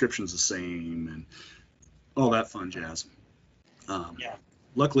doing your descriptions the same and all that fun jazz. Yeah.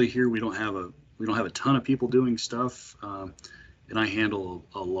 Luckily here we don't have a ton of people doing stuff, and I handle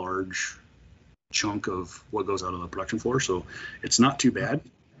a large chunk of what goes out on the production floor, so it's not too bad.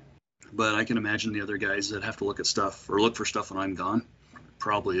 But I can imagine the other guys that have to look for stuff when I'm gone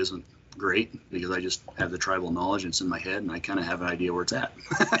probably isn't great, because I just have the tribal knowledge and it's in my head and I kind of have an idea where it's at.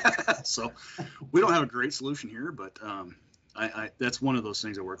 So we don't have a great solution here, but I that's one of those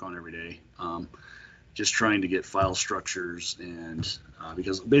things I work on every day. Just trying to get file structures, and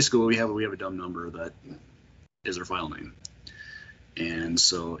because basically we have a dumb number that is our file name. And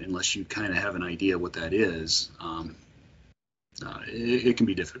so unless you kind of have an idea what that is, it can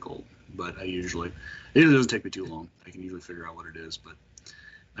be difficult. But it doesn't take me too long. I can usually figure out what it is. But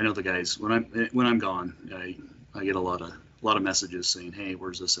I know the guys, when I'm gone, I get a lot of messages saying, "Hey,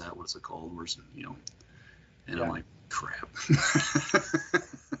 where's this at? What's it called? Where's And yeah. I'm like, crap.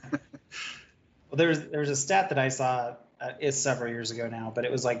 Well, there's a stat that I saw it's several years ago now, but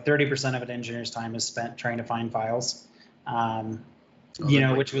it was like 30% of an engineer's time is spent trying to find files,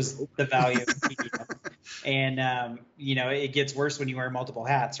 which was the value of the PDF. And, it gets worse when you wear multiple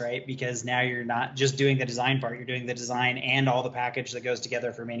hats, right? Because now you're not just doing the design part, you're doing the design and all the package that goes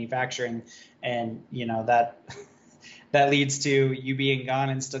together for manufacturing. And, that leads to you being gone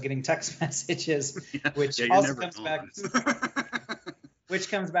and still getting text messages, which also comes back. Which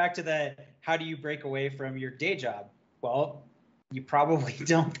comes back to how do you break away from your day job? Well, you probably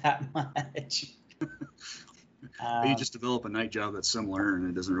don't that much. You just develop a night job that's similar and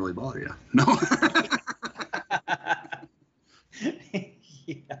it doesn't really bother you. No.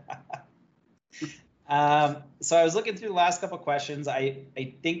 So I was looking through the last couple of questions. I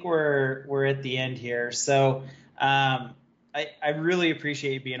think we're at the end here. So I really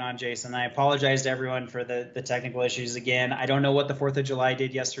appreciate you being on, Jason. I apologize to everyone for the technical issues again. I don't know what the 4th of July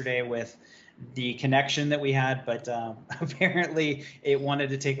did yesterday with the connection that we had, but apparently it wanted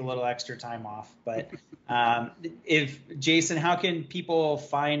to take a little extra time off. But Jason, how can people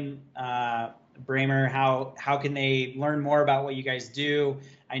find Brehmer? How can they learn more about what you guys do?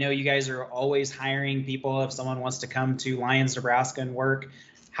 I know you guys are always hiring people. If someone wants to come to Lyons, Nebraska and work,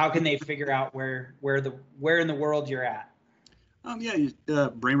 how can they figure out where in the world you're at?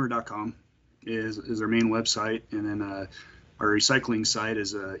 Brehmer.com is our main website, and then our recycling site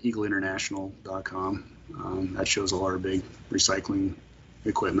is eagleinternational.com. That shows all our big recycling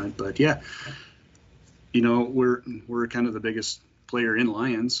equipment. But we're kind of the biggest player in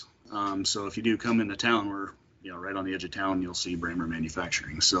Lyons. So if you do come into town, we're right on the edge of town. You'll see Brehmer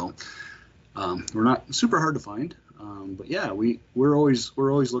Manufacturing. So we're not super hard to find. But we're always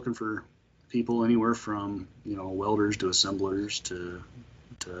looking for people anywhere from welders to assemblers to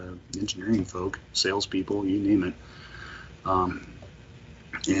engineering folk, salespeople, you name it.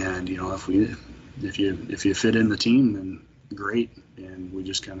 And if you fit in the team, then great, and we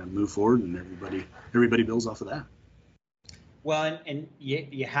just kind of move forward, and everybody builds off of that. Well, and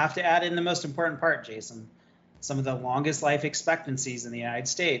you have to add in the most important part, Jason. Some of the longest life expectancies in the United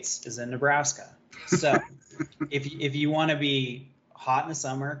States is in Nebraska. So if you want to be hot in the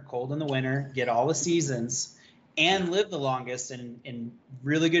summer, cold in the winter, get all the seasons, and live the longest and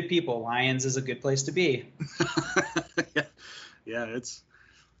really good people, Lyons is a good place to be.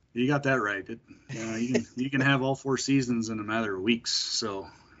 You got that right. You can have all 4 seasons in a matter of weeks. So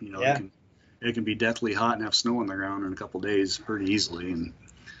it can be deathly hot and have snow on the ground in a couple of days pretty easily. And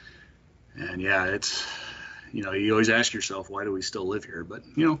it's you always ask yourself, why do we still live here? But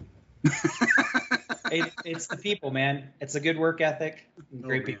it's the people, man. It's a good work ethic, and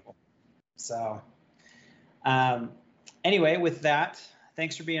great people. So anyway, with that,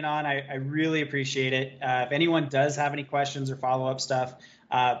 thanks for being on. I really appreciate it. If anyone does have any questions or follow-up stuff,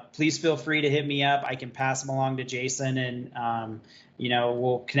 please feel free to hit me up. I can pass them along to Jason, and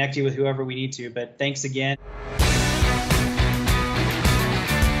we'll connect you with whoever we need to. But thanks again.